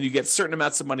 And you get certain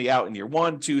amounts of money out in year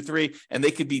 1, 2, 3, and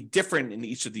they could be different in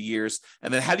each of the years.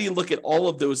 And then how do you look at all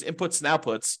of those inputs and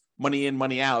outputs, money in,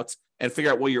 money out, and figure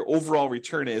out what your overall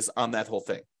return is on that whole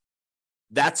thing?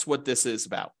 That's what this is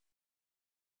about.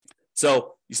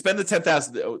 So you spend the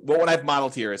 $10,000. What I've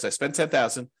modeled here is I spend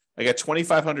 $10,000. I got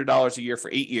 $2,500 a year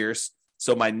for 8 years.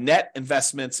 So my net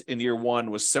investments in year one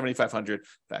was $7,500. In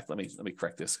fact, let me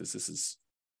correct this because this is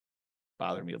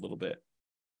bothering me a little bit.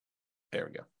 There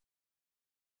we go.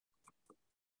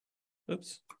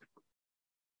 Oops.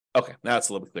 Okay, now it's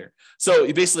a little bit clearer. So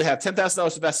you basically have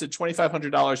 $10,000 invested,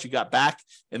 $2,500 you got back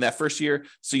in that first year.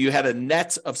 So you had a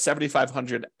net of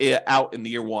 $7,500 out in the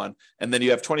year one, and then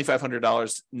you have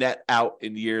 $2,500 net out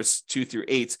in years 2 through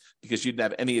 8 because you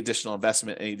didn't have any additional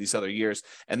investment in any of these other years,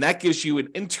 and that gives you an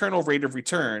internal rate of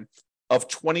return of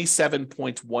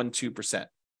 27.12%.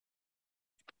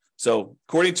 So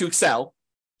according to Excel,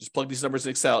 just plug these numbers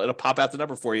in Excel, it'll pop out the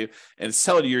number for you, and it's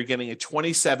telling you you're getting a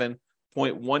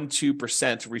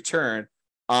 27.12% return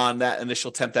on that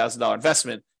initial $10,000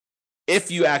 investment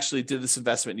if you actually did this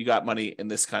investment and you got money in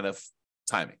this kind of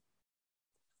timing.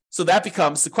 So that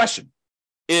becomes the question.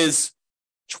 Is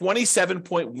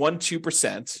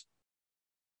 27.12%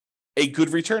 a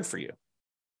good return for you?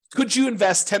 Could you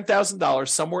invest $10,000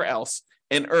 somewhere else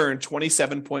and earn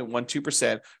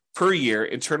 27.12% per year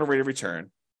internal rate of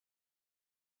return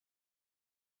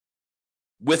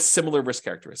with similar risk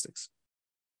characteristics?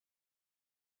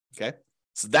 Okay,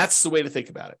 so that's the way to think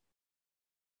about it.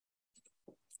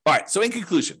 All right, so in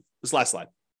conclusion, this last slide.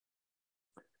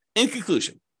 In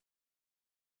conclusion,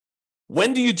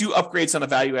 when do you do upgrades on a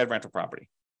value-add rental property?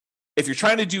 If you're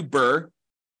trying to do BRRRR,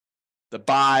 the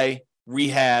buy,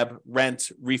 rehab,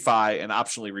 rent, refi, and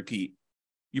optionally repeat,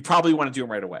 you probably want to do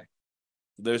them right away.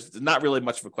 There's not really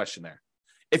much of a question there.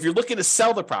 If you're looking to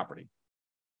sell the property,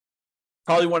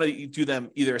 probably want to do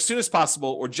them either as soon as possible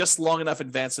or just long enough in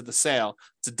advance of the sale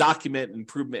to document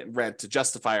improvement in rent to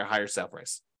justify a higher sale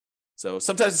price. So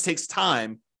sometimes it takes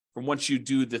time from once you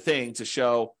do the thing to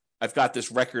show I've got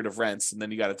this record of rents, and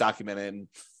then you got to document it, and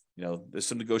there's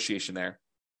some negotiation there.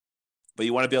 But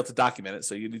you want to be able to document it,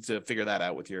 so you need to figure that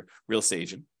out with your real estate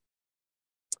agent.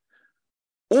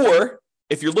 Or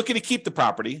if you're looking to keep the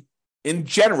property, in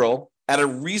general, at a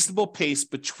reasonable pace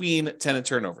between tenant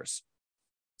turnovers.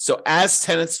 So as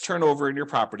tenants turn over in your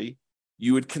property,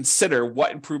 you would consider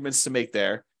what improvements to make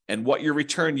there and what your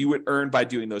return you would earn by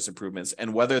doing those improvements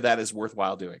and whether that is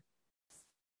worthwhile doing.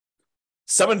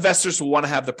 Some investors will want to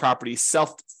have the property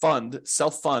self-fund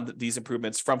these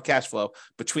improvements from cash flow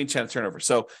between tenant turnover.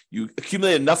 So you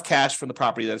accumulate enough cash from the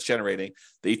property that it's generating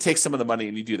that you take some of the money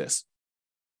and you do this.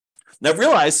 Now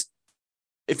realize,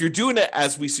 if you're doing it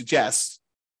as we suggest,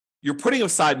 you're putting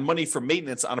aside money for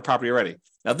maintenance on a property already.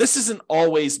 Now, this isn't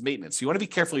always maintenance. You want to be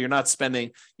careful you're not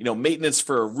spending, maintenance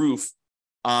for a roof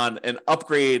on an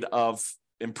upgrade of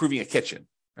improving a kitchen,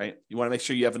 right? You want to make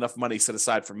sure you have enough money set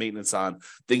aside for maintenance on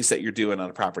things that you're doing on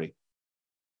a property.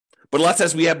 But a lot of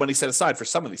times we have money set aside for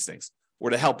some of these things or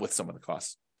to help with some of the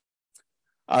costs.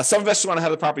 Some investors want to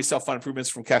have the property self-fund improvements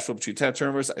from cash flow between tenant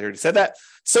turnovers. I already said that.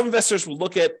 Some investors will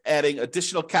look at adding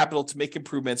additional capital to make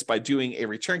improvements by doing a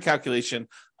return calculation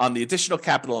on the additional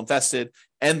capital invested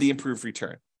and the improved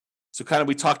return. So kind of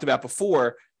we talked about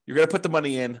before, you're going to put the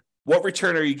money in. What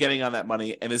return are you getting on that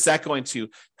money? And is that going to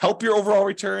help your overall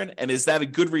return? And is that a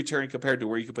good return compared to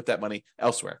where you could put that money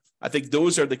elsewhere? I think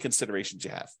those are the considerations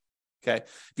you have. Okay.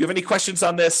 If you have any questions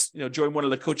on this, join one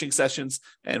of the coaching sessions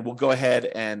and we'll go ahead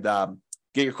and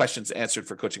get your questions answered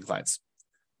for coaching clients.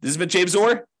 This has been James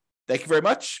Orr. Thank you very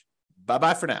much.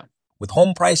 Bye-bye for now. With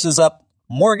home prices up,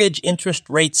 mortgage interest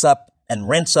rates up, and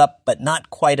rents up, but not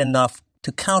quite enough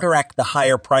to counteract the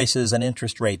higher prices and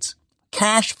interest rates,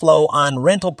 cash flow on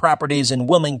rental properties in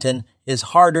Wilmington is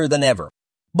harder than ever.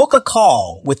 Book a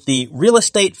call with the Real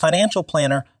Estate Financial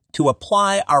Planner to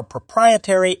apply our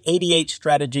proprietary 88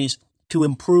 strategies to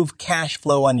improve cash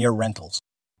flow on your rentals.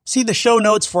 See the show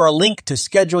notes for a link to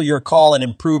schedule your call and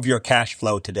improve your cash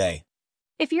flow today.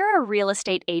 If you're a real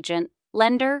estate agent,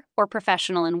 lender, or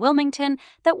professional in Wilmington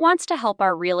that wants to help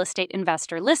our real estate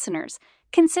investor listeners,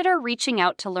 consider reaching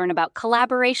out to learn about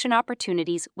collaboration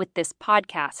opportunities with this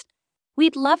podcast.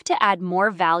 We'd love to add more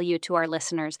value to our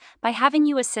listeners by having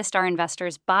you assist our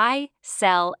investors buy,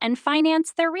 sell, and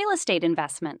finance their real estate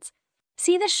investments.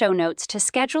 See the show notes to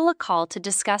schedule a call to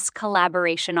discuss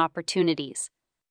collaboration opportunities.